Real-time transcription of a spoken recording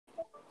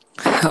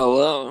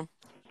Hello.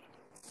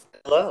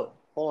 Hello.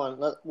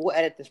 Hold on. We'll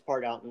edit this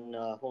part out and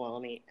hold on.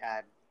 Let me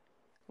add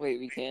Wait,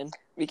 we can?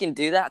 We can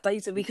do that? I thought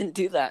you said we couldn't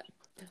do that.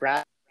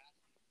 Brad.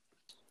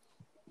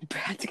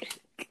 Brad's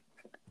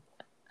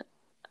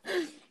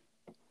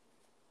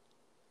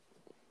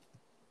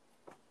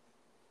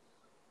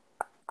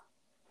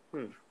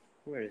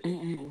Where is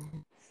it?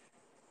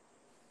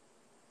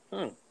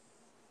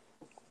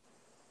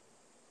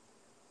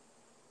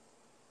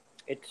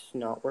 It's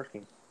not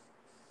working.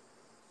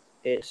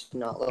 It's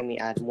not letting me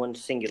add one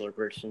singular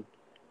person.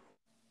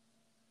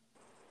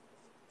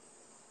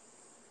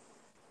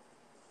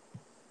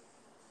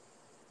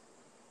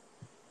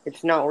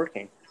 It's not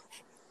working.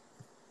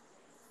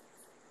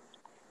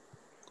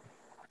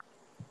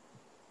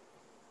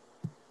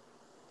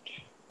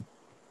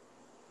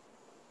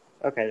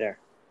 Okay, there.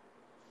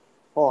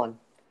 Hold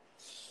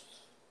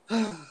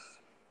on.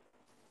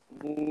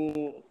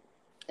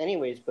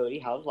 Anyways, Bodie,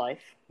 how's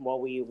life? While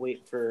we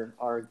wait for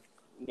our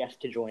guest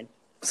to join.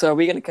 So are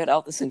we going to cut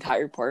out this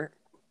entire part?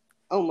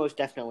 Oh, most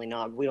definitely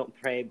not. We don't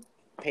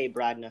pay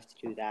Brad enough to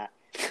do that.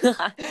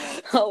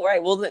 All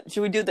right. Well, then,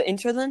 should we do the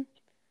intro then?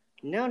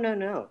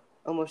 No.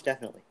 Oh, most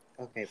definitely.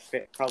 Okay,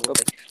 probably.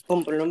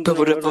 Okay,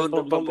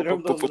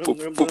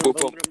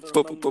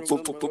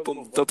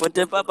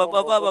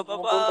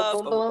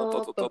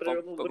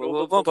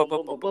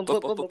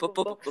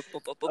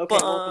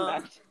 welcome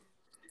back.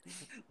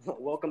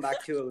 Welcome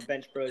back to a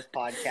Bench Bros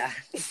podcast.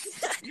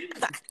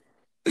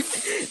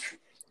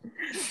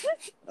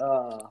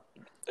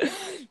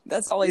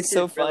 That's always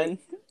so fun.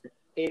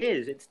 It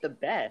is. It's the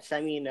best.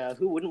 I mean,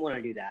 who wouldn't want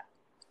to do that?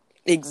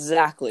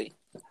 Exactly.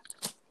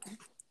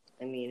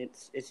 I mean,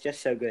 it's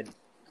just so good.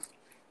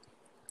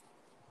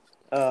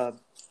 Why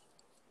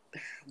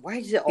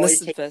does it always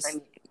take best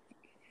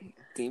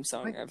theme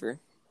song ever?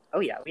 Oh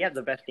yeah, we have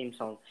the best theme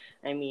song.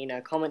 I mean,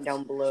 comment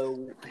down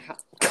below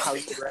how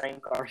you would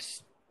rank our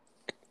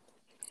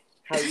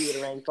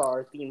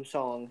theme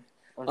song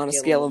on a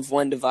scale of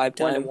 1 to vibe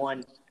time.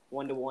 1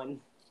 to 1.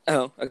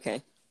 Oh,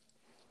 okay.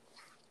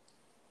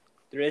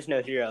 There is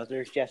no 0.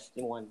 There's just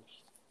 1.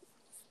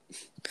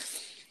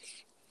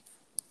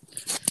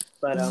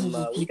 But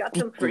we got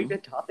some pretty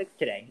good topics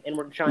today, and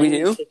we're trying. We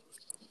do?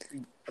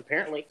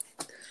 Apparently,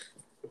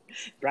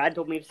 Brad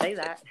told me to say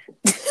that.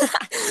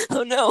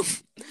 Oh no!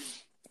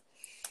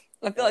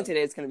 I feel like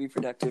today it's going to be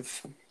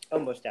productive. Oh,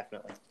 most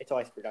definitely. It's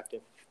always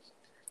productive.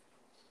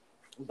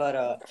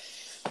 But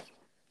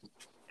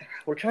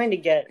we're trying to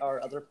get our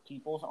other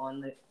peoples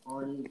on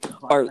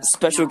our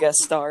special guest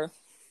star.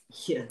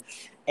 Yeah,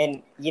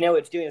 and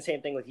it's doing the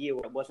same thing with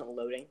you. It wasn't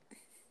loading.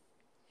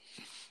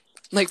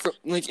 Like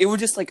it would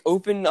just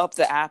open up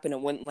the app and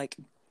it wouldn't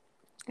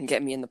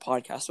get me in the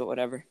podcast or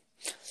whatever.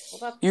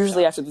 Well,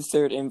 usually after the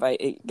third invite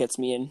it gets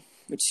me in,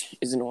 which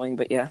is annoying,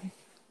 but yeah.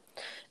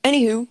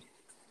 Anywho,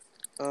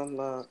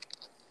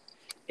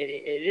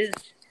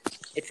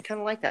 it's kind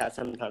of like that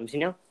sometimes,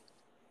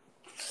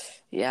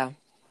 Yeah.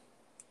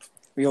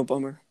 Real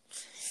bummer.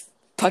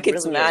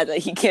 Puckett's really mad that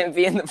he can't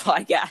be in the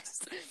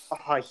podcast.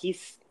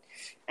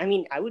 I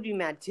mean, I would be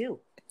mad too.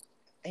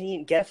 I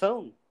mean, get a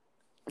phone.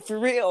 For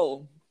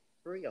real.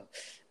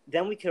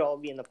 Then we could all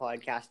be in the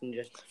podcast and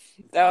just...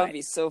 That would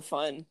be so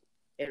fun.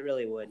 It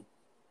really would.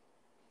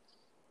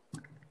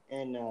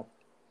 And,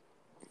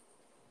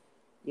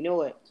 you know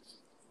what?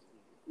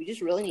 We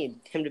just really need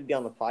him to be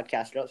on the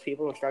podcast, or else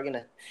people are starting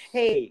to...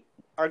 Hey,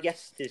 our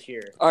guest is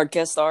here. Our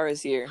guest star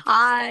is here.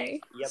 Hi.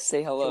 Yep.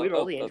 Say hello. Can we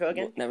roll the intro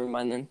again? Never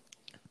mind then.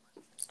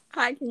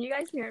 Hi, can you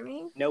guys hear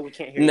me? No, we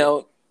can't hear you.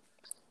 No.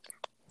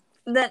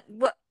 Then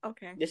what?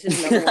 Okay. This is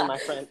another one of my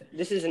friends.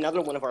 This is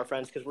another one of our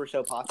friends because we're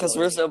so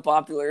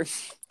popular.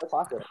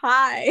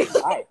 Hi.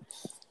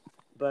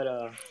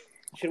 But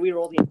should we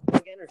roll the intro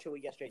again, or should we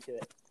get straight to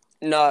it?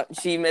 No,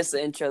 she missed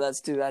the intro. That's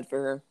too bad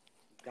for her.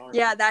 Darn.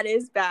 Yeah, that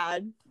is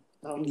bad.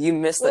 You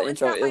missed the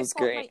intro. It was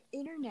great. My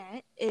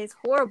internet is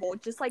horrible,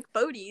 just like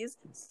Bodie's.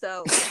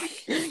 So.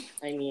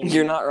 I mean,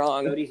 you're not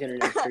wrong. Bodie's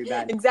internet's pretty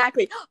bad.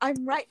 Exactly.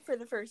 I'm right for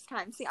the first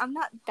time. See, I'm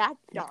not that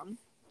dumb.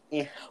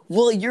 Yeah.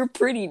 Well, you're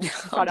pretty dumb.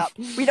 Shut up.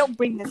 We don't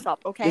bring this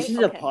up, okay? This is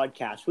a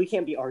podcast. We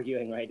can't be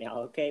arguing right now,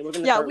 okay? We're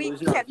gonna we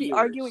can't be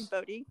arguing,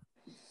 Bodie.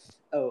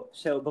 Oh,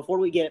 so before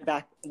we start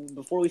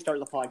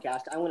the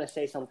podcast, I want to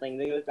say something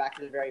that goes back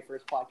to the very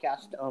first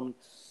podcast.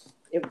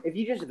 If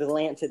you just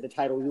glance at the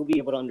title, you'll be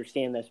able to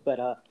understand this. But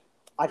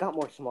I got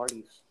more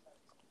Smarties.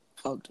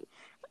 Oh.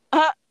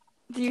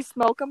 Do you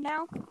smoke them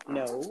now?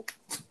 No.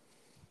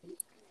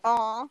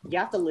 Aw. You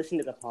have to listen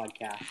to the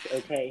podcast,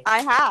 okay?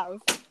 I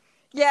have.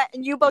 Yeah,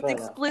 and you both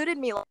excluded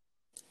me.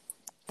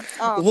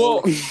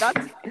 Well,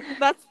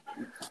 that's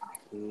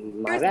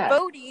my bad.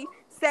 Bodie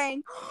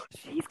saying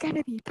she's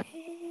gonna be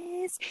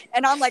pissed,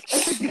 and I'm like,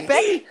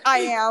 bet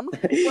I am.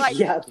 Like,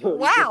 yeah, Bodie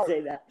wow. did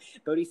say that.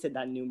 Bodie said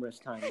that numerous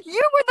times.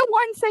 You were the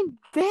one saying,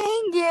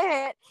 "Dang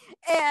it,"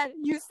 and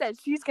you said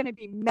she's gonna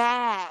be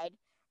mad.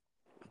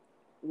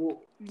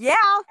 Well, yeah.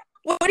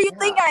 What do you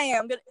think I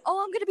am?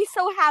 I'm gonna be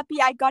so happy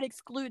I got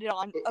excluded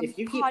on. If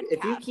you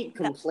keep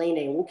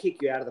complaining, we'll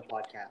kick you out of the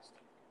podcast.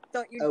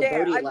 Don't you Oh,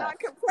 dare. Bodhi I'm left. not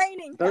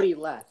complaining. Bodhi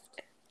left.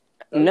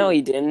 No,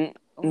 he didn't.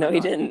 Oh my No, he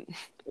God. didn't.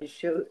 It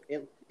showed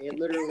it. It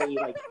literally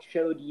like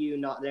showed you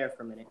not there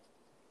for a minute.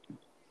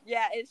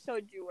 Yeah, it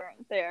showed you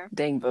weren't there.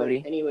 Dang, But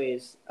Bodhi.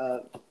 anyways,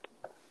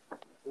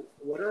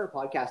 what are our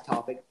podcast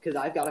topics? Because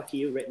I've got a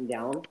few written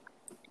down,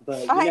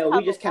 but I we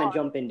have just a kind of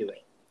lot. jump into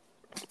it.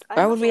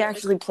 Why would we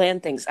actually plan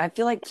things? I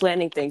feel like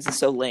planning things is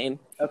so lame.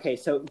 Okay,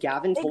 so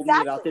Gavin told me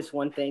Exactly. about this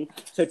one thing.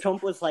 So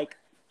Trump was like,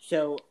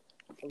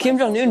 Kim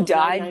Jong Un so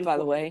died, by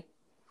the 99 way.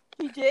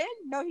 He did?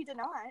 No, he did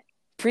not.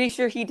 Pretty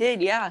sure he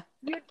did. Yeah.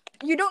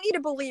 You don't need to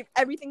believe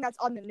everything that's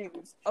on the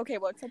news. Okay,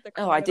 well, except the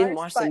Oh, I didn't coronavirus,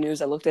 watch but- the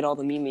news. I looked at all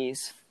the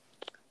memes.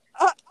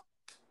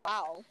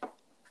 Wow.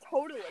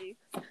 Totally.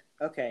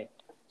 Okay,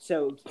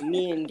 so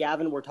me and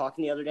Gavin were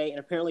talking the other day, and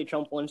apparently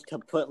Trump wants to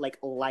put like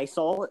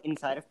Lysol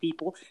inside of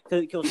people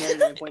because it kills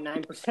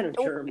 99.9% of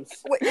germs.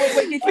 Wait,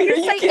 did you Wait, are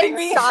just you say kidding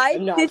me? inside?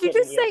 I'm not Did you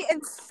just kidding, say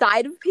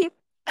inside of people?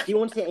 He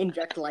wants to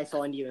inject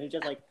Lysol into you, and he's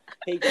just like,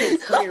 "Hey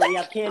kids, come here. We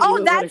have candy. Oh, we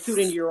want to that's- shoot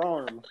into your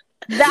arm."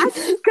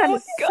 That's gonna Oh,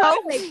 so God.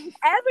 make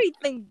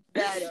everything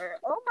better.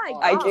 Oh my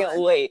god. I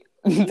can't wait.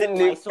 The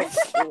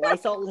new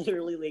Lysol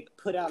literally like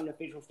put out an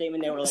official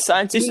statement. They were like,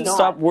 scientists "Do should not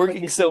stop put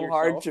working this so in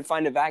hard yourself." to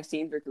find a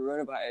vaccine for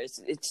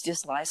coronavirus. It's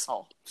just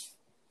Lysol.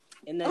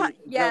 And then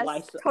Yes, the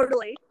Lysol,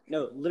 totally.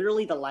 no,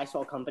 literally the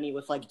Lysol company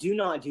was like, "Do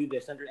not do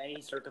this under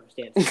any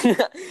circumstances."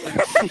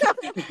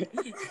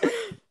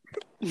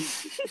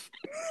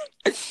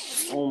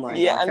 Oh my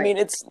Yeah, gosh. I mean,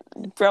 it's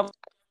probably.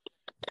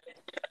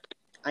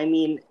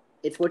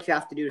 It's what you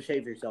have to do to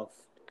save yourself.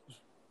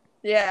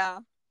 Yeah.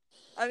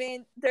 I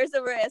mean, there's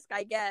a risk,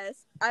 I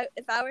guess.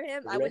 If I were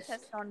him, I would Risk?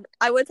 test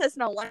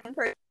it on one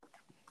person,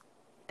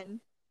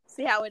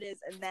 see how it is,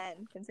 and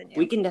then continue.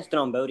 We can test it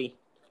on Bodhi.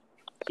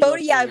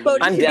 Bodhi, yeah,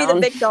 Bodhi I'm should be down.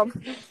 the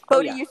victim.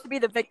 Bodhi, yeah. you should be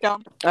the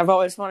victim. I've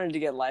always wanted to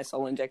get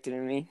Lysol injected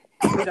in me.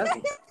 Who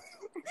doesn't?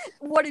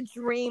 What a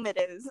dream it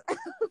is.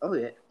 Oh,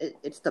 yeah,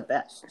 it's the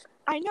best.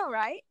 I know,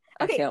 right?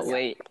 I Okay, can't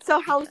wait. So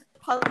how's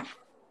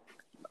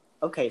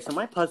Okay, so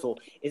my puzzle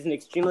is an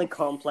extremely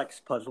complex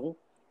puzzle.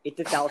 It's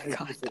 1,000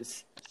 God.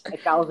 pieces.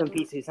 1,000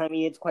 pieces. I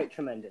mean, it's quite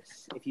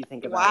tremendous if you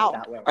think about Wow. it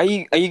that way. Are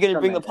you gonna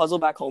bring the Tremendous. puzzle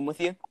back home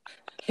with you?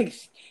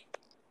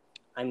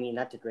 I mean,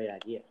 that's a great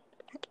idea.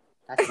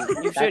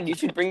 You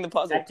should bring the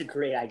puzzle. That's a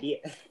great idea.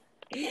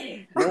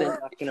 No, I'm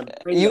not gonna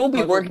bring You'll the be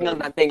puzzle working on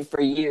back. that thing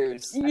for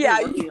years. Yeah.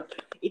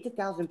 It's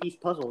 1,000-piece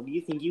puzzle. Do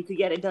you think you could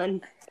get it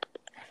done?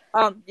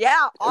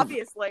 Yeah,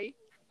 obviously.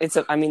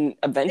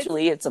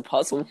 Eventually it's a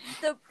puzzle.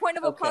 The point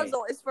of a Okay.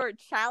 puzzle is for a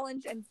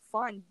challenge and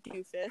fun,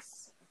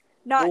 doofus.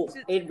 Not Well, just...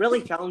 it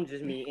really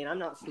challenges me, and I'm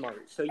not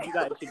smart, so you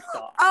guys should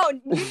stop. Oh,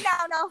 you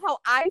now know how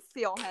I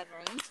feel,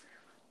 Henry.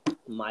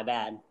 My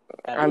bad.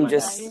 That is I'm my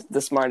just bad.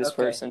 the smartest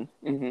Okay. person.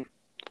 Hmm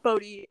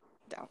Bodhi.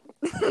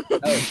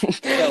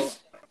 Oh,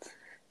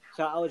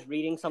 so I was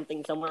reading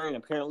something somewhere, and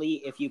apparently,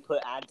 if you put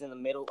ads in the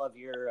middle of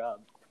your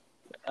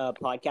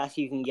podcast,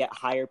 you can get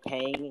higher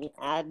paying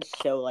ads.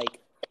 So, like,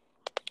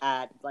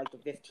 at like the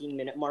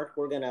 15-minute mark,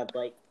 we're gonna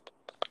like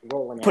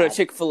roll an Put a ad.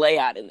 Chick-fil-A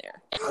ad in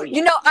there. Oh, yeah.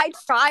 You know, I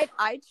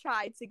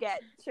tried to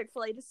get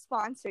Chick-fil-A to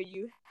sponsor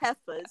you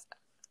heifers,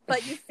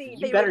 but you see,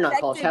 You they better not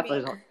call us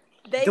rejected heifers. me.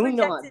 They Do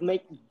rejected not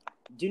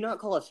do not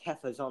call us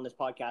heifers on this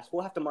podcast.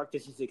 We'll have to mark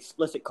this as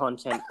explicit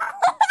content.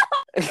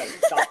 So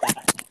stop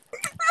that.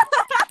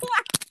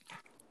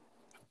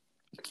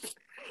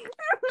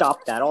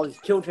 Stop that. All these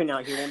children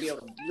out here won't be able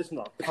to listen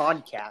to our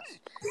podcast.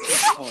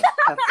 Oh,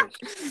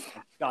 heifers.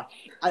 God.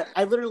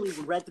 I literally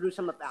read through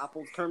some of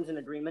Apple's terms and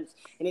agreements,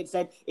 and it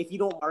said if you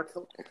don't mark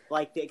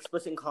like the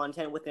explicit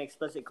content with an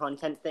explicit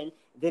content thing,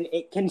 then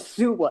it can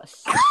sue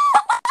us.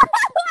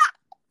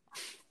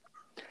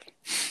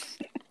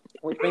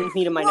 Which brings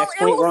me to my next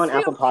Well, point. it will We're on sue-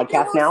 Apple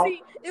Podcast now.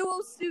 It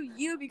will sue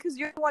you because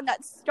you're the one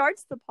that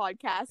starts the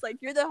podcast. Like,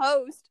 you're the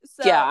host.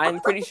 So. Yeah,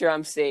 I'm pretty sure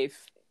I'm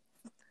safe.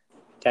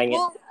 Dang it.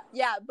 Well,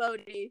 yeah,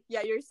 Bodhi.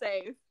 Yeah, you're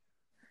safe.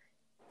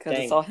 Because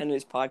Dang. it's all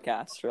Henry's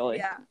podcast, really.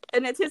 Yeah,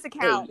 and it's his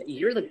account.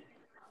 Hey,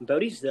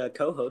 Bodhi's the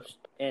co-host,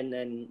 and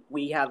then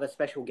we have a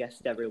special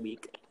guest every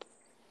week.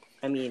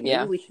 I mean, Yeah.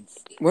 maybe we should.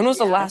 When was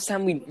the Yeah. last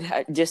time it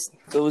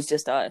was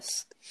just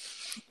us?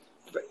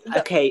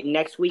 Okay,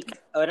 next week.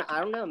 I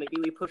don't know. Maybe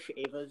we push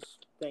Ava's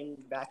thing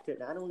back to.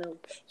 I don't know.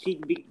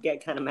 She'd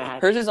get kind of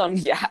mad. Hers is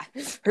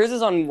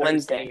on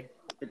Wednesday.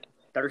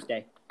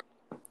 Thursday.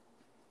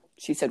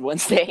 She said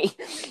Wednesday.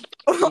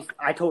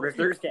 I told her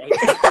Thursday.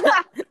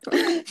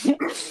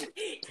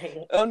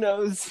 Oh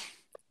no.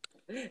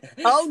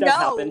 Oh, Stuff no.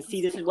 happens.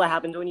 See, this is what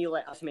happens when you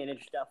let us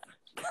manage stuff.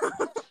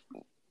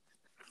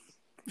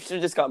 Should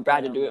have just got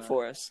Brad to do it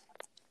for us.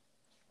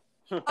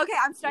 Okay,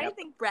 I'm starting Yep. to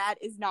think Brad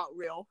is not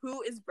real.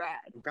 Who is Brad?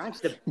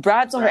 Brad's Brad's our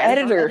Brad's our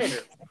editor.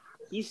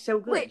 He's so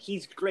good. Wait,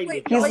 He's great.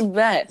 wait, at his He's job. the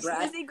best.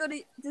 Brad-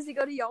 Does he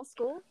go to y'all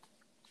school?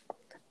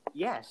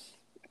 Yes,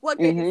 What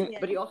grade Mhm. is he in?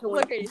 but he also What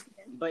went. grade is he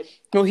in? But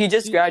No, he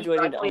just he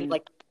graduated.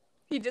 like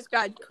He just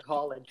graduated.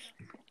 college.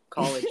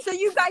 So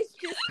you guys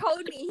just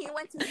told me he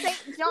went to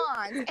St.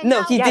 John's. And No,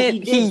 now he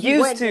did. He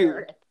used went to.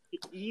 there.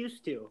 He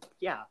used to.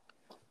 Yeah.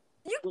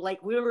 You-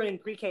 Like we were in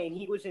pre-K and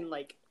he was in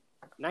like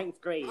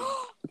Ninth grade.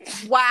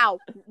 Wow.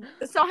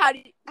 So how do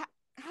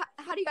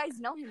you guys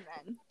know him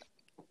then?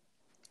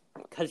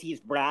 Because he's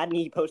Brad and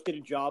he posted a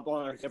job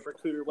on our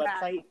ZipRecruiter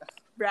website.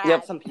 Brad.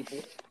 Yep, some people.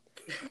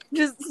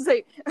 Just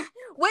say,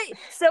 wait.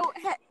 So,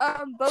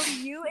 Bodie,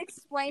 you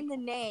explain the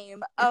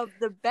name of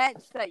the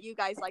bench that you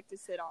guys like to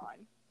sit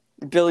on.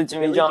 Billy,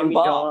 Jimmy, John,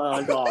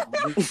 Bob.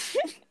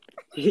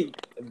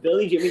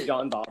 Billy, Jimmy,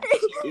 John, Bob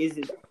is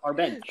our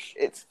bench.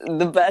 It's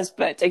the best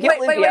bench. I can't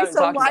believe we haven't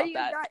talked about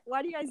that.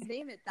 Why do you guys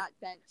name it that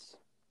bench?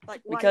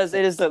 Like, because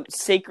it is a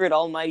sacred,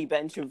 almighty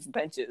bench of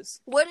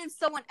benches. What if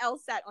someone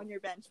else sat on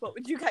your bench? What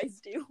would you guys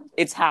do?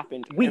 It's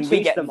happened. We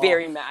get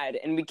very mad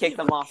and we kick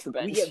them off the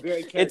bench. We get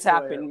very it's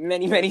happened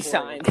many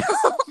times.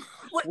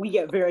 We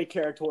get very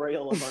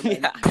territorial of our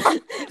bench. Yeah.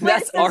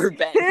 That's our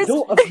bench.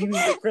 Don't abuse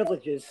your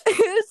privileges.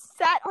 Who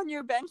sat on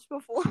your bench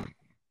before?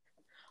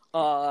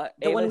 The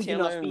one we do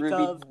not speak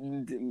of.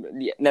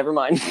 Yeah, never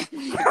mind.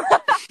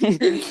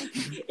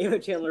 Ava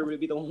Chandler,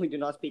 Ruby, the one we do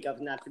not speak of,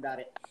 and that's about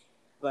it.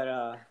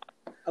 But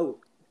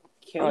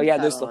Kim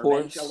there's the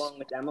horse along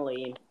with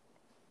Emily.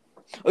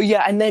 Oh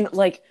yeah, and then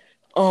like,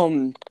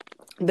 the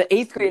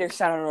 8th grader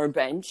sat on our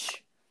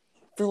bench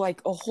for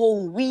like a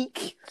whole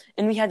week,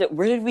 and we had to.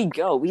 Where did we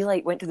go? We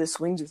like went to the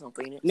swings or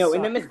something.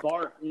 And then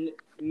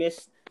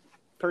Miss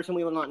person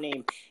we will not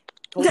name,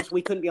 told us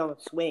we couldn't be on the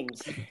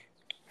swings,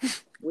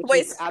 which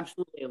is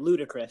absolutely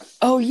ludicrous.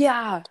 Oh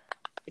yeah.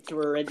 It's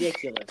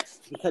ridiculous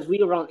because we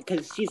were on.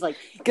 Because she's like,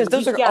 because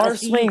those are our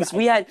swings.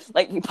 We had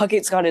like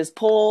Puckett's got his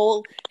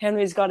pole,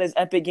 Henry's got his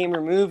Epic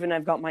Gamer move, and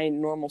I've got my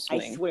normal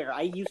swing. I swear,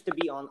 I used to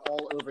be on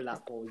all over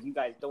that pole. You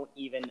guys don't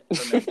even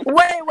remember.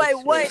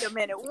 Wait a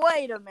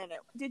minute.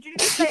 Did you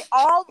just say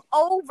all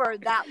over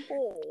that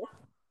pole?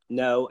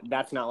 No,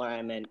 that's not what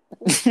I meant.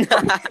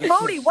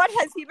 Bodie, what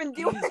has he been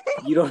doing?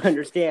 You don't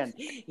understand.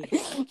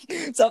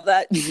 Stop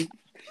that.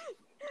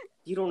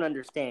 You don't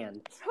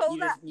understand.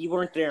 You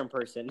weren't there in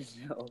person.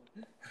 So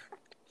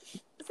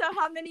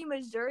how many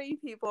Missouri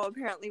people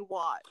apparently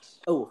watch?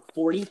 Oh,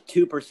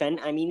 42%?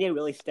 I mean, they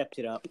really stepped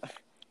it up.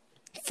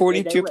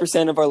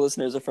 42% of our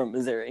listeners are from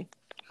Missouri.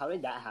 How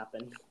did that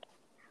happen?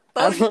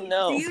 I don't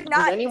know. Do you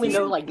not? Does anyone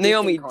know, like,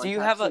 Naomi, do you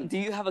have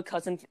a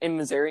cousin in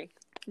Missouri?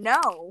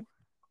 No.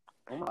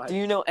 Oh my. Do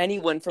you know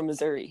anyone from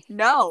Missouri?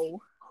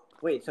 No.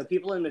 Wait, so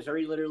people in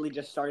Missouri literally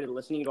just started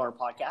listening to our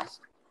podcast?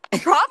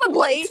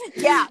 Probably.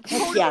 Yeah,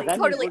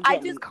 totally. I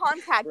just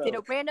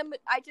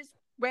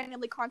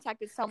randomly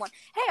contacted someone.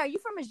 Hey, are you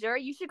from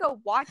Missouri? You should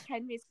go watch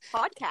Henry's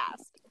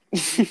podcast.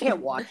 You can't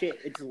watch it.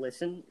 It's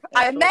listen.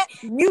 I meant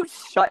you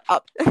shut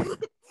up.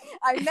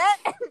 I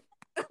meant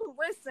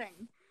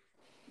listen.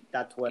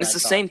 That's what it's the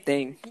same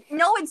thing.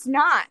 No, it's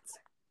not.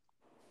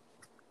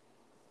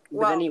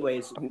 But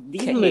anyways,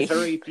 these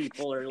Missouri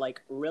people are like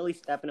really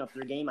stepping up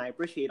their game. I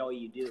appreciate all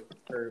you do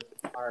for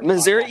our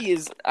Missouri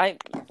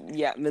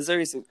podcast.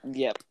 Missouri's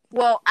yep.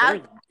 Well,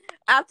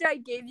 after I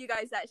gave you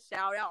guys that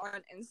shout out on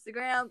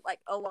Instagram, like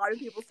a lot of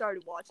people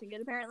started watching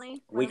it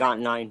apparently. We got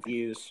 9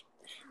 views.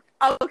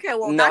 Oh, okay,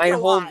 well 9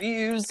 whole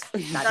views.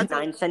 That's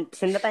 9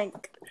 cents in the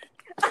bank.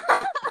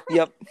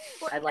 Yep.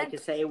 I'd like to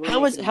say how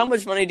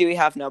much money do we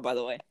have now, by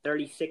the way?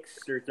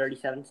 36 or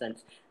 37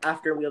 cents.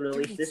 After we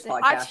release this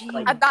podcast.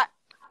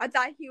 I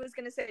thought he was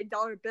gonna say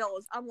dollar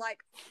bills. I'm like,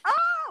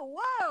 oh,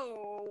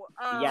 whoa.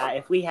 Yeah,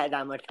 if we had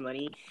that much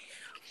money.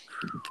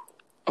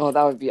 Oh,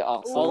 that would be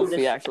awesome.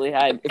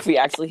 If we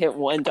actually hit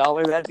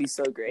 $1, that'd be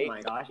so great. Oh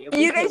my gosh.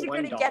 You guys are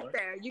going to get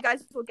there. You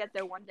guys will get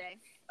there one day.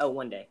 Oh,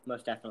 one day.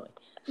 Most definitely.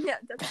 Yeah,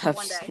 that's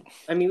one day.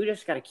 I mean, we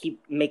just got to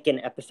keep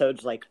making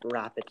episodes, like,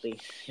 rapidly,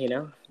 you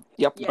know?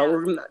 Yep. Yeah.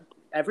 But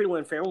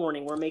everyone, fair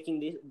warning, we're making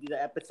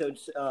the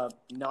episodes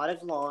not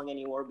as long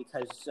anymore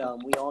because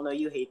we all know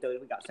you hate those.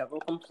 We got several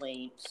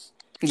complaints.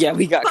 Yeah,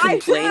 we got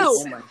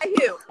complaints.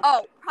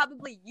 Oh,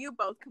 probably you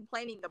both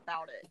complaining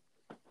about it.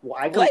 Well,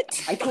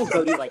 I told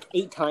Cody like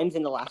 8 times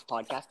in the last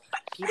podcast.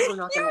 People are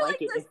not going to like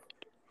it.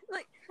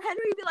 Like,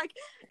 Henry would be like,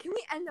 can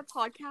we end the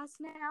podcast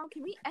now?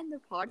 Can we end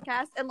the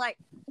podcast? And, like,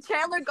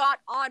 Chandler got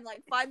on,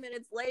 like, 5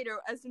 minutes later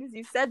as soon as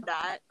you said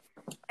that.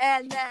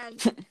 And then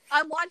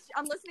I'm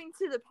listening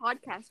to the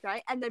podcast,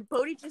 right? And then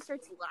Bodie just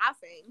starts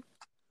laughing.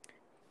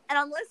 And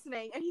I'm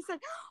listening. And he said,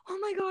 oh,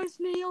 my gosh,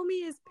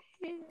 Naomi is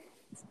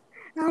pissed.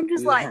 And I'm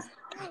just like,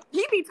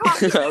 he be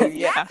talking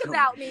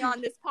about me on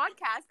this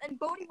podcast. And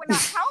Bodie would not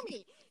tell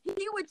me.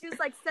 He would just,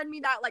 like, send me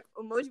that, like,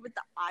 emoji with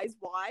the eyes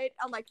wide.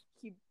 I'm like,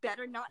 he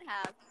better not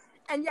have.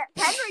 And yet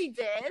Henry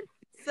did.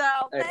 So,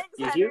 thanks,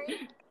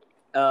 Henry.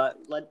 I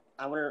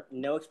want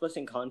no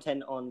explicit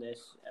content on this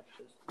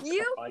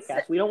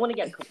podcast. We don't want to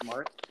get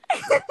marked.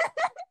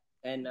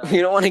 And we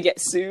don't want to get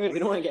sued. We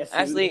don't want to get sued.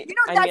 Actually,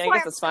 I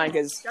guess that's fine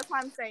because that's why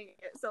I'm saying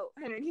it. So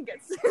Henry can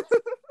get sued.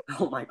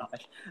 Oh my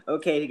gosh.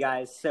 Okay,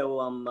 guys. So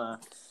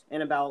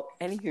in about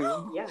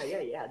anywho,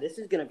 yeah. This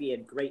is gonna be a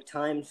great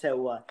time.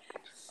 So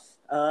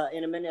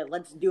in a minute,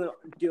 let's do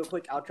a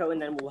quick outro,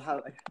 and then we'll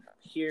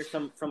hear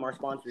some from our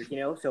sponsors. You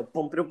know, so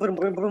boom, boom, boom,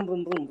 boom, boom,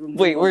 boom, boom, boom.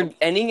 Wait, we're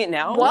ending it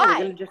now?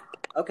 Why?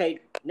 Okay,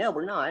 no,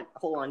 we're not.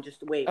 Hold on,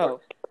 just wait.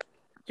 Oh.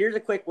 here's a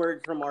quick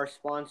word from our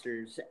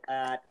sponsors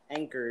at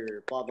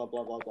Anchor, blah, blah,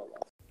 blah, blah, blah, blah.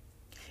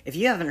 If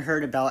you haven't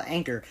heard about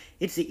Anchor,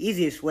 it's the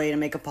easiest way to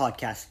make a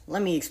podcast.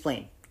 Let me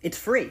explain. It's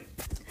free.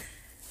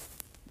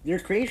 Their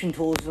creation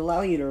tools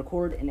allow you to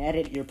record and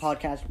edit your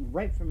podcast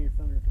right from your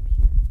phone or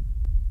computer.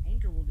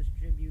 Anchor will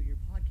distribute your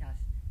podcast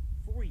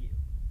for you,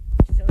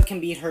 so it can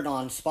be heard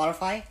on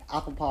Spotify,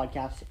 Apple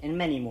Podcasts, and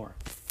many more.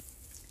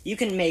 You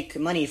can make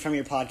money from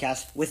your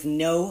podcast with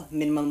no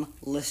minimum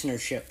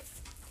listenership.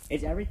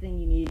 It's everything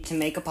you need to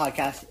make a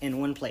podcast in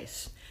one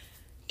place.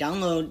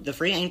 Download the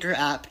free Anchor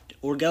app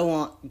or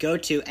go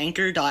to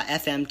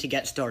anchor.fm to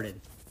get started.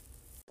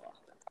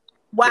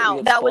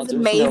 Wow, that was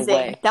sponsors? No amazing.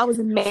 way. That was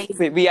amazing.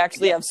 Wait, we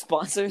actually have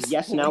sponsors?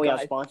 Yes, Oh now my we have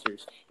God.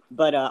 sponsors.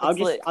 But I'll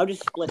lit.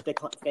 just split the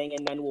thing,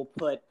 and then we'll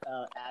put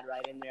ad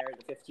right in there,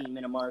 the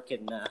 15-minute mark,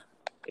 and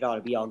it ought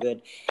to be all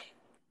good.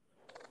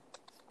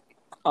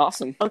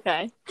 Awesome.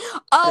 Okay.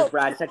 Because Oh,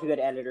 Brad's such a good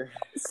editor.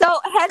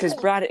 so Because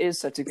Henry, Brad is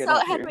such a good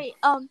actor.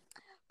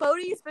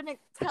 Bodie's been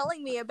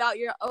telling me about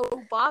your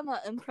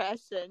Obama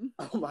impression.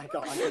 Oh my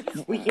god.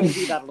 We can't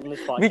do that on this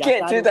podcast. We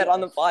can't do that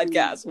on the That's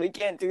podcast. We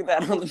can't do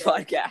that on the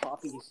podcast.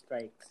 Copy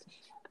strikes.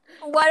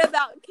 What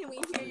about, can we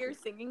hear your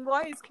singing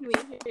voice? Can we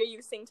hear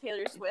you sing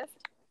Taylor Swift?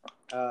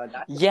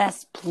 That's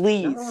Yes,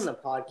 please. not on the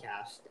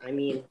podcast. I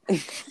mean,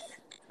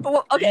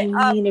 Well, okay,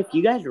 if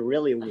you guys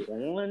really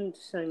want,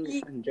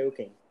 I'm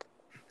joking.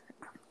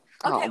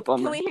 okay. Oh,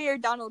 bummer. Can we hear your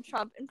Donald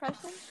Trump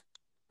impression?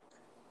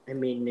 I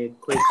mean,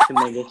 quick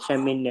minutes. I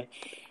mean,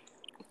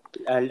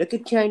 look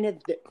at China.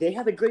 They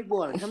have a great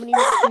war. How many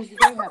Mexicans do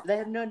they have? They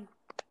have none.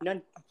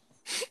 None.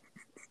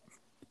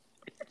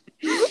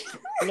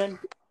 None.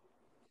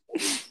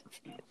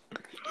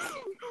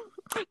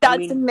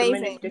 That's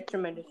amazing.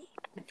 Tremendous.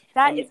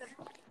 That is.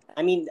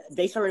 I mean,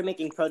 they started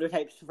making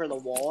prototypes for the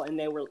wall, and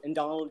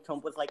Donald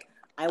Trump was like,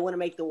 "I want to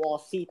make the wall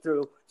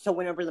see-through, so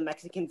whenever the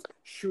Mexicans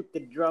shoot the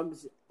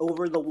drugs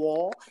over the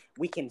wall,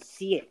 we can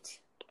see it."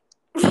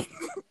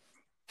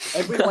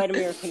 Every white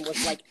American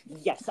was like,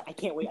 "Yes, I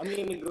can't wait. I'm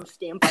going to go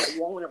stand by the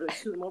wall whenever they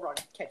shoot him over. I'll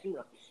catch him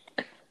up."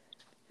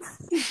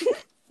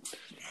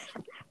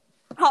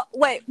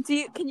 Wait,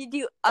 can you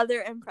do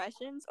other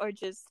impressions or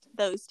just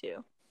those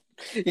two?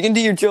 You can do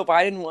your Joe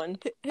Biden one.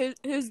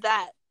 Who's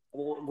that?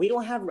 Well,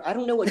 I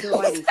don't know what Joe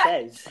Biden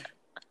says.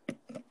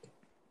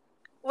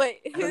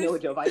 Wait, I don't know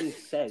what Joe Biden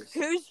says.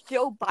 who's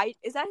Joe Biden?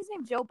 Is that his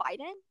name, Joe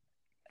Biden?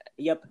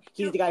 Yep,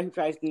 he's the guy who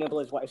tries to nibble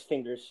his wife's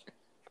fingers.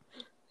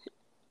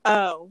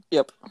 Oh.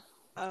 Yep.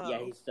 Oh. Yeah,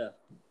 he's the...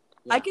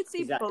 I could see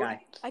he's that both. guy.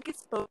 I could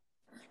see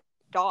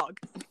dog.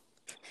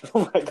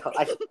 Oh my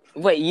god.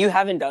 Wait, you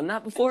haven't done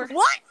that before?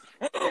 What?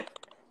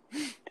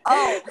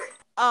 Oh.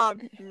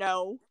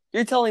 No.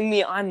 You're telling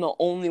me I'm the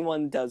only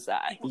one who does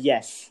that?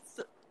 Yes.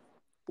 Yeah,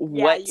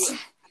 What?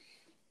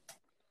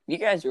 You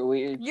guys are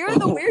weird. You're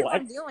the weird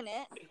What? one doing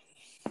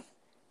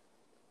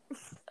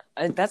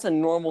it. That's a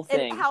normal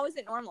thing. And how is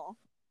it normal?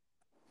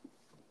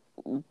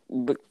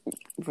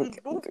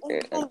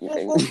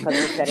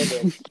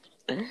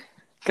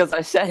 Because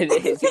I said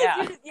it is,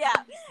 yeah. Yeah.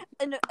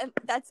 And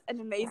that's an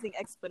amazing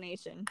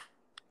explanation.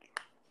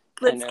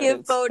 Let's know,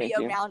 give Bodie thank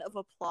a you. round of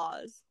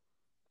applause.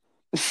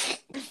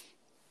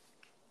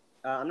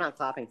 I'm not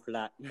clapping for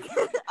that.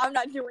 I'm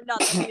not doing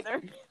nothing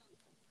either.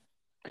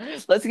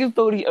 Let's give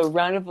Bodie a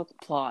round of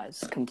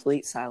applause.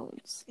 Complete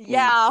silence.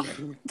 Yeah,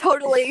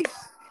 totally.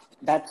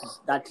 That's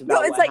about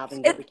No, it's what like-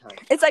 happens every time.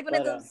 It's like one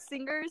of But, those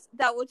singers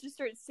that will just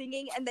start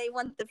singing and they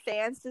want the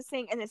fans to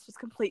sing and it's just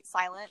complete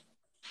silent.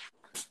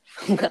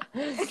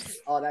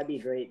 Oh, that'd be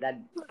great.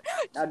 That'd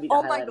be the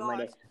Oh my highlight of my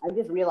day. gosh. I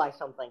just realized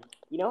something.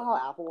 You know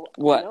how Apple?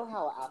 What? You know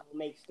how Apple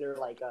makes their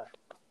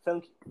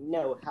phone?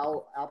 No,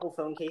 how Apple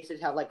phone cases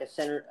have like a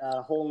center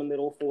hole in the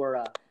middle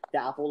for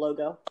the Apple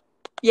logo.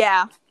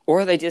 Yeah.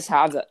 Or they just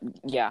have the,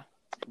 yeah.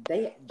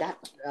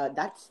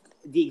 That's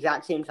the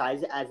exact same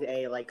size as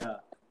a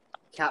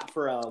cap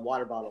for a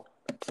water bottle.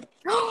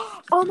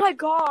 Oh my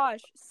gosh.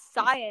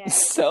 Science.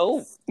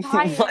 So?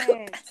 Science.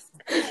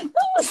 That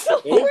was so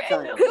It is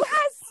random. science. Who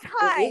has It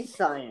time? is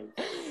science.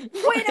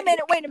 Wait a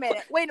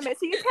minute.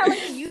 So you're telling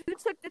me you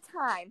took the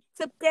time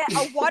to get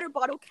a water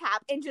bottle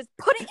cap and just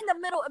put it in the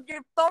middle of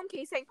your phone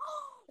case saying,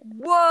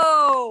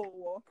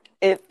 whoa.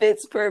 It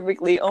fits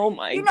perfectly. Oh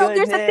my You know,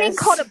 goodness. there's a thing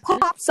called a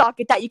pop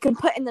socket that you can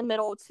put in the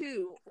middle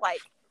too.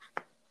 Like,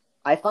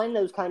 I find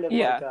those kind of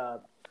Yeah.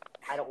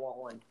 I don't want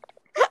one.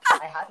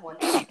 I had one.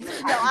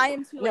 no, I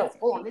am too No, lazy.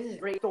 hold on. This is a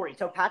great story.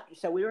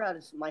 So we were at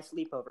my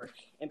sleepover,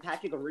 and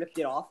Patrick ripped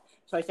it off.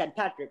 So I said,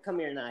 "Patrick, come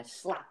here," and I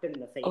slapped him in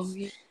the face. Oh,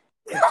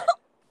 yeah.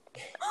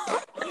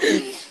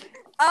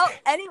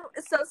 Anyway,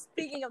 so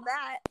speaking of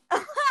that,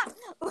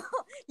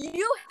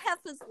 you have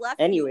just left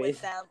me Anyways.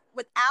 with them,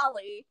 with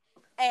Allie,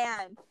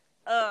 and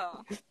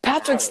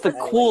Patrick's the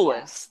Oh,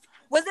 coolest.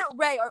 was it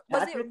Ray or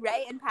was Patrick? it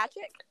Ray and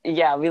Patrick?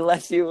 Yeah, we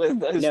left you with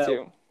those No.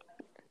 two.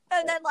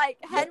 And then like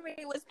Henry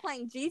was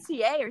playing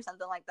GTA or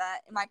something like that.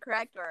 Am I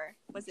correct, or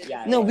was it?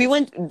 Yeah. No, we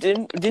went.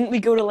 Didn't we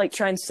go to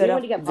try and set We up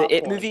went to get the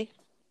It popcorn. movie?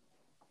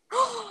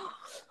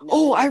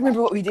 Oh, I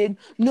remember what we did.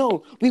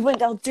 No, we went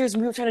downstairs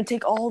and we were trying to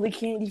take all the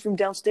candy from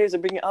downstairs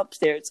and bring it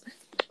upstairs.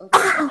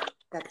 Okay,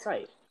 that's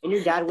right. And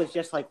your dad was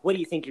just like, "What do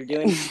you think you're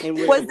doing?" And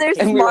Was there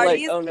And we were like,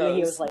 Smarties? oh And no. he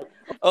was like,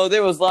 Oh,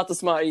 there was lots of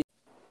Smarties.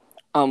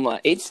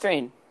 8th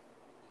strain.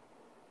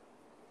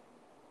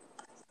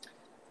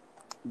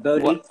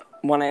 "Bodie,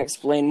 Want to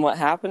explain what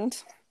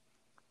happened?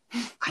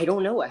 I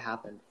don't know what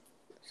happened.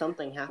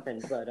 Something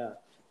happened, but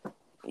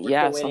we're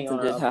Yeah, still waiting something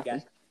on did our happen.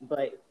 guest.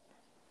 But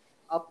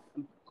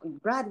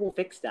Brad will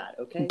fix that,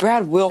 okay?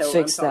 Brad will So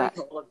fix I'm sorry that.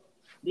 to all of-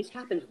 this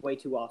happens way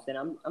too often.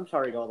 I'm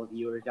sorry to all the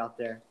viewers out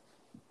there.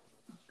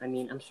 I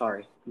mean, I'm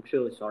sorry. I'm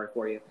truly sorry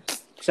for you.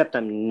 Except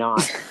I'm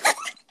not.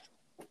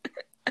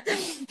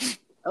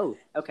 Oh,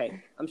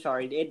 okay. I'm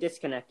sorry. It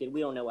disconnected.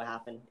 We don't know what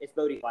happened. It's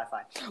Bodie's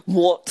Wi-Fi.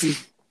 What?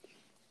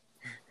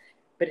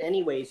 But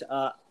anyways,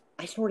 I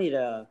snorted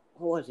what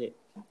was it?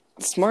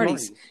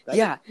 Smarties. Right?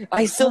 Yeah,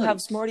 I still have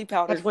Smarties. Smartie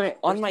powder That's when it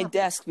on first my happened.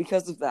 desk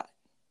because of that.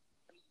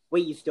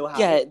 Wait, you still have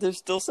Yeah, it? there's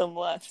still some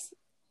left.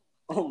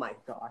 Oh my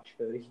gosh,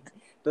 Bodie.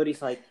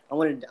 Bodie's like,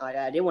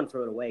 I didn't want to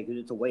throw it away because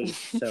it's a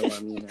waste. So I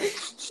mean,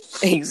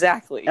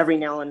 Exactly. every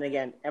now and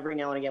again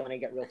when I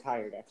get real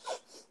tired,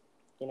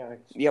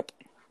 Yep.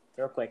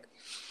 real quick.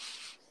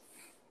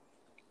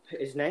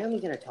 Is Naomi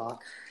gonna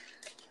talk?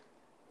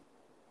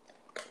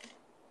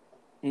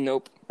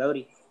 Nope.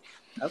 Bodie.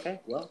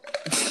 Okay, well.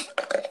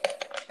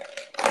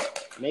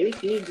 Maybe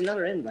she needs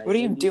another invite. What are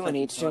you Maybe doing,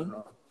 something's H-Train? gone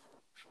wrong.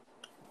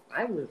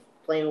 I was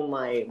playing with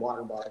my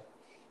water bottle.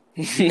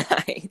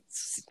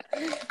 Nice.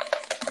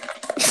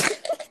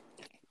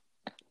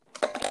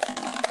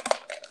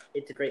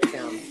 It's a great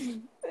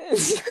sound.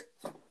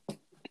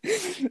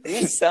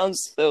 It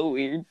sounds so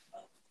weird.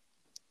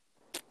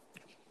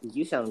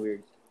 You sound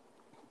weird.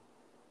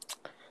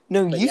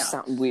 No, But you yeah.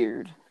 sound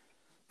weird.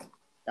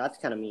 That's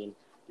kind of mean.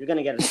 You're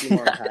gonna get us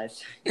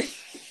demonetized.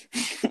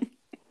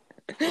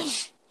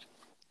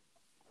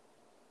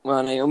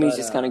 Well, Naomi's But,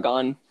 just kind of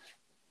gone.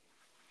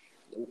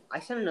 I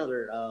sent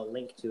another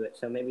link to it,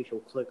 so maybe she'll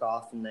click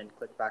off and then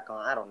click back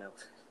on. I don't know.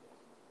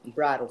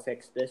 Brad will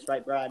fix this,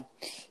 right, Brad?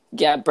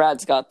 Yeah,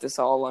 Brad's got this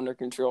all under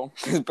control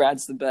because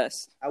Brad's the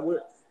best. I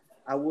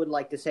would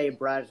like to say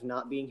Brad's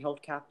not being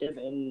held captive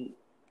and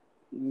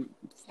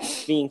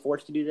being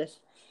forced to do this.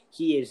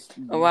 He is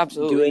Oh,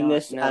 absolutely doing not,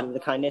 this no. out of the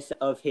kindness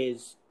of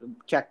his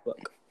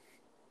checkbook.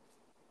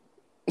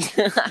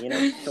 You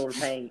know, so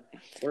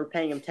we're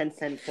paying him 10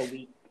 cents a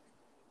week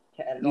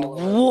to edit all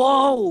of our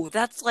Whoa,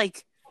 that's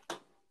like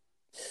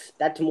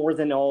That's more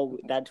than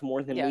we that's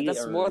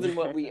earn. more than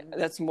what we.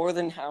 That's more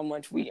than how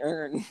much we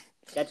earn.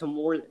 That's a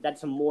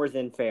more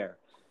than fair.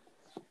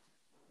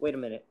 Wait a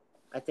minute.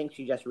 I think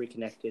she just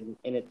reconnected,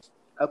 and it's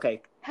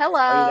okay. Hello.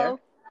 Are you there?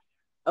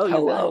 Oh, you're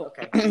Hello.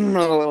 back.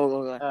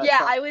 Okay. Yeah,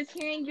 So- I was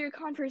hearing your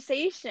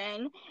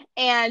conversation,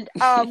 and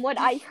what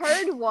I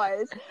heard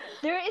was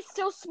there is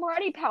still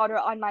Smartie powder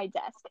on my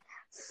desk.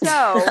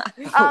 So,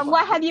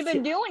 what have you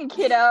been doing,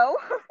 kiddo?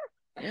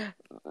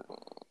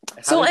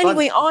 So having fun.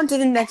 anyway, on to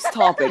the next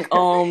topic. Yes,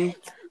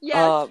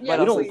 what we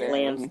else don't is there?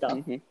 plan stuff.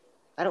 Mhm.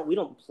 We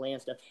don't plan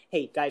stuff.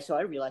 Hey guys, so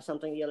I realized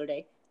something the other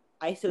day.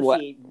 I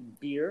associate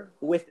beer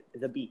with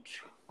the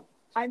beach.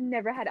 I've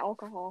never had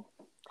alcohol.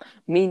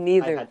 Me I've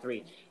neither. had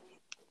 3.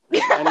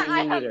 I mean,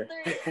 I me have neither.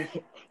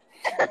 3.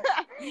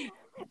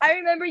 I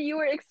remember you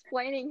were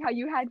explaining how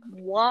you had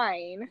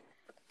wine.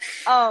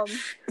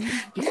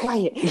 Be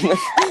quiet.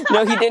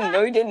 No, he didn't.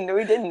 No, he didn't. No,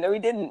 he didn't. No, he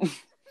didn't.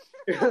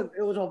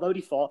 It was all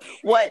Bodie's fault.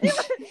 What?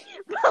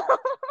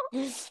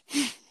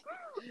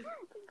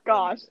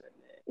 Gosh,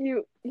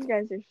 you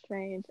guys are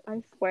strange.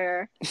 I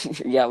swear.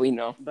 Yeah, we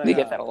know. But, We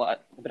get that a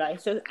lot. But I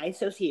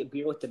associate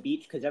beer with the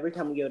beach because every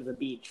time we go to the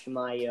beach,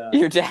 my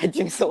Your dad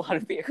drinks a lot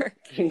of beer.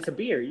 drinks a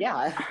beer.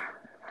 Yeah.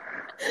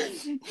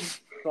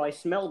 So I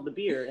smelled the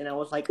beer and I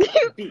was like,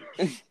 beach.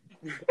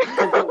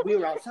 Because we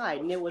were outside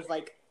and it was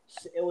like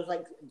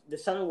the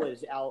sun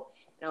was out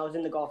and I was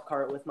in the golf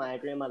cart with my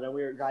grandmother and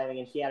we were driving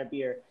and she had a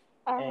beer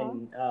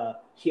and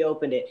she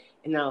opened it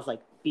and I was like,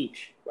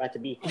 beach. We're at the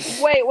beach.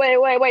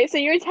 Wait. So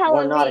you're We're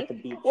telling not me? at the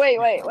beach.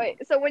 Wait.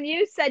 So when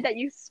you said that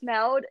you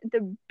smelled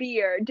the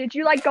beer, did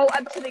you like go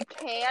up to the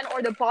can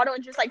or the bottle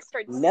and just like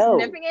start No.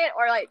 sniffing it,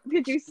 or like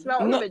did you smell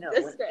it No. from a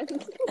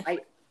distance?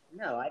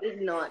 No, I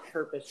did not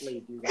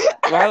purposely do that.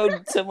 Why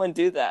would someone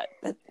do that?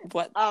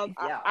 What?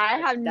 Yeah, I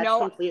have that's no,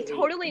 completely-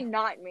 totally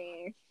not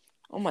me.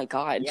 Oh my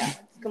god. Yeah,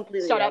 it's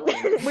completely Shut up.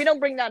 irrelevant. We don't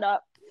bring that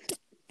up.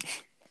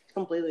 It's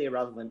completely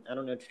irrelevant. I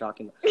don't know what you're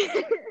talking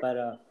about.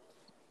 But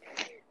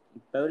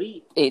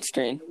Bodie, 8th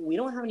strain. we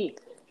don't have any.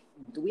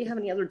 Do we have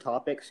any other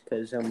topics?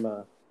 Because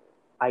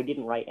I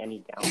didn't write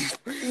any down.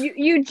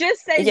 You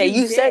just said Yeah,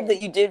 you did. said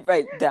that you did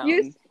write down.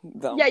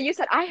 them. Yeah, you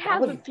said I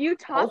have a few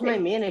That was my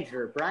topics.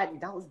 manager, Brad.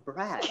 That was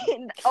Brad.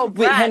 Oh, Wait,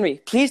 Brad.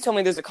 Henry, please tell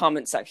me there's a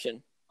comment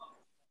section.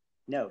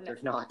 No,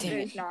 there's not. Damn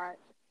There's not.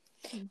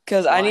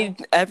 Because I Why?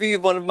 need every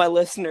one of my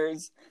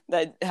listeners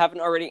that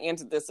haven't already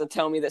answered this to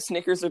tell me that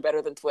Snickers are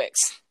better than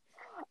Twix.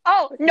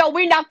 Oh no,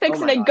 we're not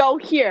fixing my to God. go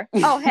here.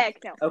 Oh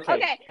heck no. Okay.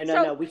 Okay.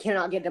 No, we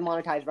cannot get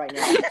demonetized right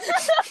now.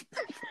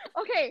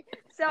 Okay.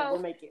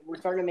 So We're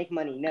starting to make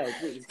money. No,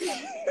 please.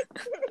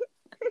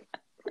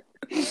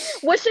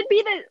 what should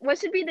be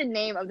the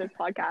name of this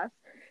podcast?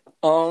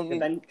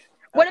 What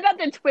What about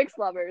the Twix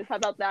lovers? How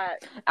about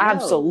that?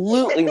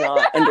 Absolutely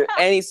not. Under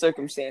any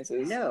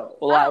circumstances No.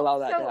 will I allow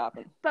that to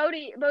happen.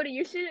 Bodhi,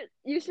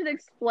 you should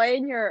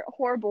explain your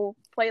horrible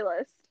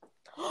playlist.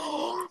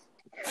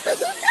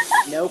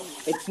 Nope,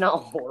 it's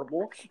not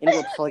horrible. And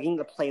we're plugging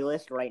the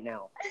playlist right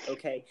now.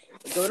 Okay?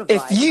 Go to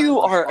If Vibe you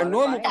Time on are a Spotify.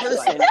 normal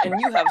person and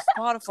you have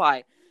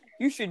Spotify,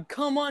 you should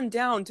come on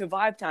down to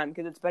Vibe Time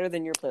because it's better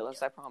than your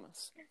playlist, I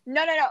promise.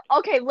 No.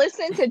 Okay,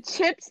 listen to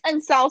Chips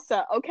and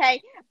Salsa,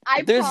 okay?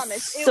 There's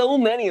promise. so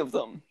many of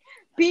them.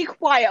 Be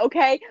quiet,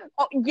 okay?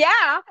 Oh,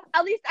 yeah.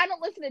 At least I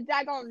don't listen to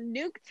Dagon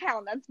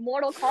Nuketown. That's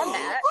Mortal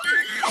Kombat.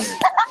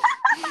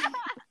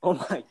 Oh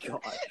my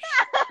gosh.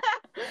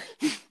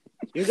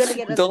 You're gonna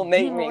get us Don't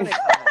make me. demonetized.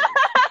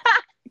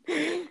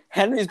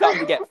 Henry's about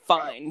to get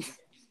fined.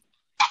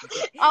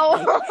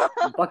 Oh.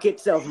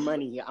 Buckets of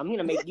money. I'm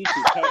gonna make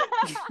YouTube pay.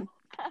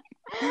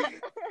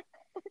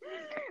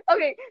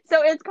 Okay,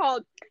 so it's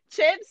called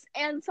Chips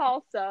and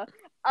Salsa.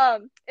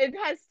 It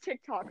has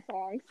TikTok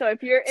songs, so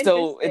if you're interested.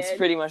 So it's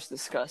pretty much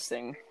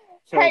disgusting.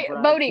 So, Hey,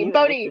 Brad, Bodhi, can you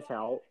Bodhi. edit this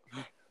out?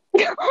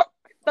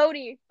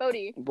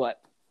 Bodhi,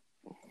 What?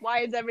 why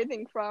is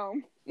everything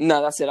chrome?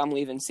 No, that's it. I'm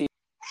leaving. See.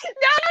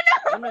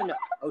 No.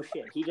 Oh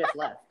shit, he just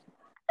left.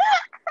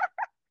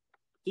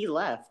 He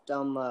left.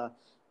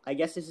 I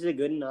guess this is a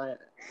good night.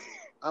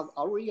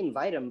 I'll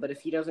re-invite him, but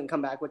if he doesn't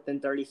come back within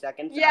 30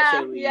 seconds, I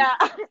say we... Yeah,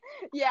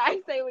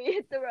 I say we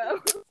hit the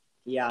road.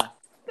 Yeah.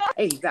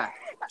 Hey, he's back.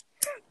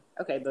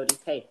 Okay, Bodhi.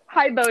 Hey.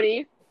 Hi,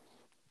 Bodhi.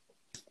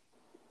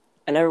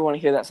 I never want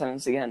to hear that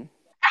sentence again.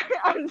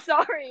 I'm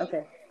sorry.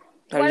 Okay.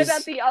 What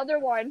about the other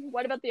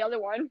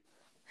one?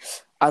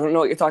 I don't know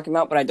what you're talking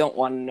about, but I don't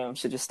want to know,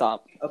 so just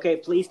stop. Okay,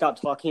 please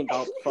stop talking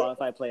about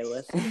Spotify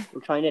playlists. We're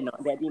trying to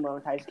not get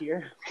demonetized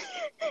here.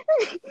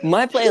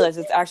 My playlist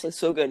is actually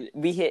so good.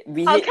 We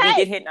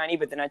did hit 90,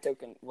 but then I took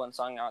one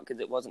song out because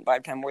it wasn't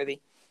Vibe Time worthy.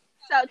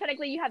 So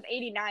technically you have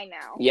 89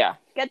 now. Yeah.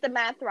 Get the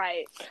math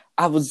right.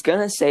 I was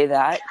gonna say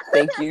that.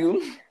 Thank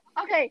you.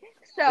 Okay,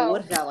 So so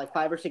what is that, like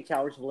 5 or 6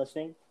 hours of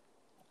listening?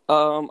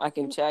 I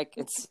can check.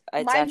 It's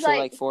actually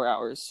like 4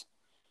 hours.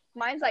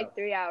 mine's like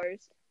 3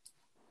 hours.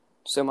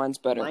 So mine's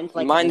better. Mine's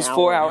like Mine's an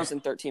 4 hour. hours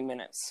and 13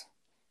 minutes.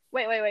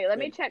 Wait. Let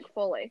me check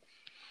fully.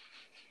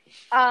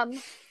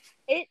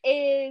 It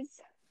is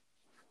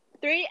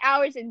 3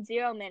 hours and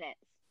 0 minutes.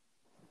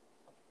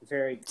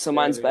 So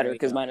mine's very, better very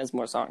because good. mine has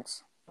more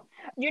songs.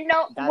 You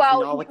know, That's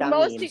not what that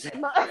most means.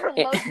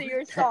 most of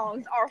your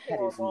songs are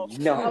horrible.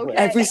 No way. Okay.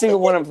 Every single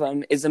one of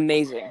them is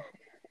amazing.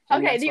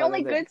 And Okay, that's the why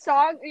only they're there. good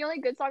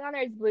song on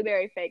there is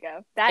Blueberry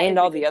Faygo. That And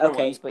is all the the good other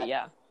Okay. ones, but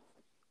yeah.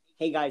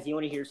 Hey guys, you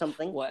want to hear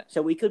something? What?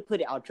 So we could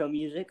put outro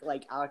music,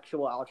 like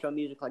actual outro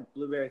music, like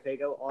Blueberry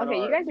Faygo, on Okay,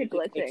 our you guys are music,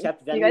 glitching.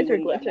 except then You guys we are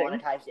wouldn't get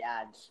glitching. monetized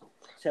ads.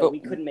 So But- we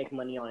couldn't make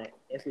money on it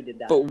if we did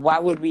that. But why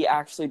would we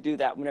actually do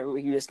that whenever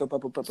we can just go...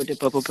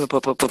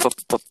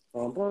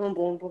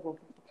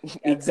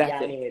 Exactly.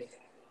 Yeah, anyways.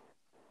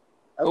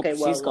 Okay, Oh,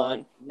 well, she's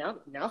gone.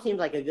 now seems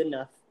like a good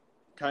enough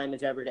time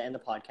as ever to end the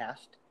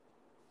podcast.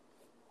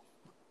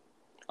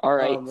 All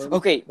right.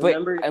 Okay, but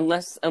remember-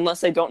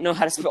 unless I don't know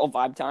how to spell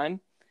Vibe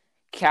Time,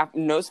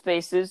 no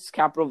spaces,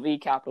 capital V,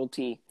 capital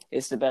T.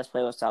 It's the best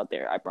playlist out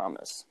there, I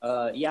promise.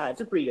 Yeah,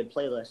 it's a pretty good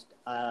playlist.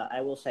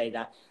 I will say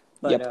that.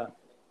 But Yep.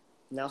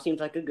 now seems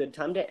like a good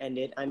time to end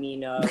it. I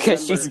mean,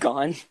 Because she's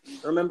gone.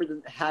 remember the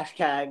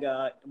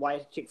hashtag why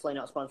is Chick-fil-A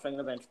not sponsoring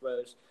the Bench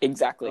Bros?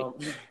 Exactly.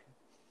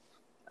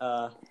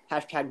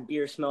 Hashtag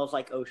beer smells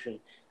like ocean.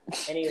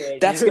 Anyways,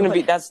 That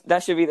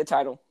should be the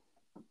title.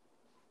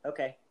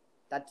 Okay,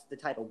 that's the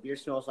title. Beer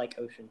smells like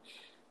ocean.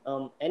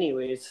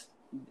 Anyways,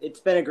 it's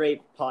been a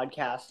great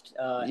podcast.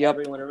 Yep.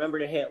 Everyone, remember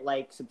to hit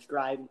like,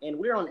 subscribe, and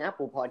we're on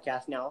Apple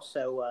Podcast now.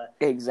 So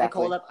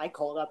Exactly. I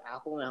called up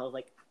Apple, and I was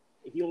like,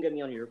 if you don't get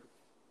me on your,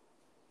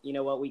 you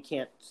know what? We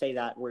can't say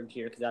that word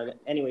here because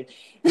anyway.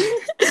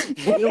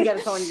 If you don't get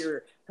us on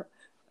your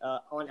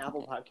on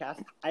Apple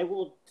Podcast, I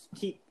will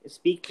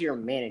speak to your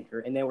manager,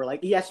 and they were like,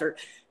 yes, sir.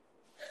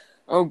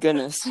 Oh,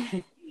 goodness.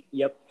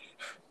 Yep.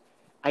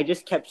 I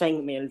just kept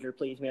saying, manager,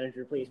 please,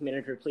 manager, please,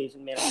 manager, please,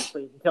 and manager,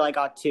 please, until I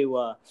got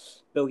to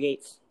Bill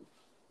Gates.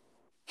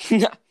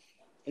 And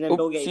then Oh,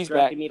 Bill Gates she's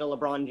directed back. me to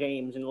LeBron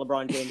James, and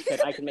LeBron James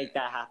said, I can make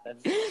that happen.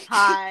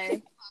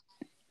 Hi.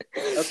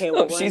 Okay,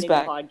 well, Oh, we're she's ending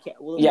back. the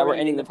podcast. Yeah, we're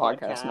ending the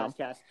podcast now.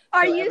 Yes.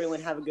 Are So you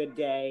everyone have a good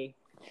day.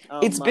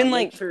 It's been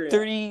make like sure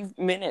 30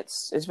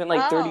 minutes. It's been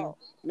like 30.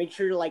 Make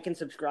sure to like and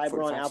subscribe.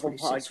 We're on 45, Apple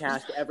 46.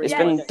 Podcast. It's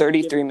Everyone. been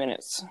 33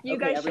 minutes. You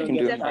Okay, guys everyone should can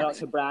give do a it. shout out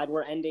to Brad.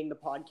 We're ending the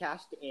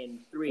podcast in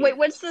 3. Wait,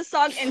 what's the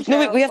song intro? No,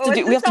 wait, we have to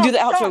do the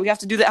outro. Song. We have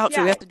to do the outro.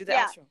 Yeah, We have to do the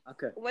yeah. outro.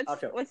 Okay. What's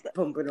Outro. what's the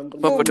Boom, boom, boom,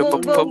 boom, boom,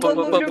 boom, boom, boom,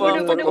 boom, boom,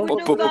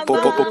 boom.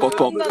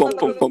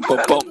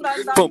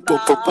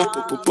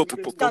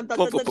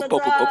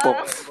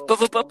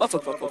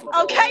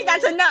 Okay,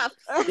 that's enough.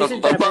 This has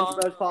been a Bench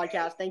Bros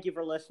podcast. Thank you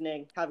for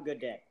listening. Have a good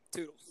day.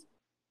 Toodles.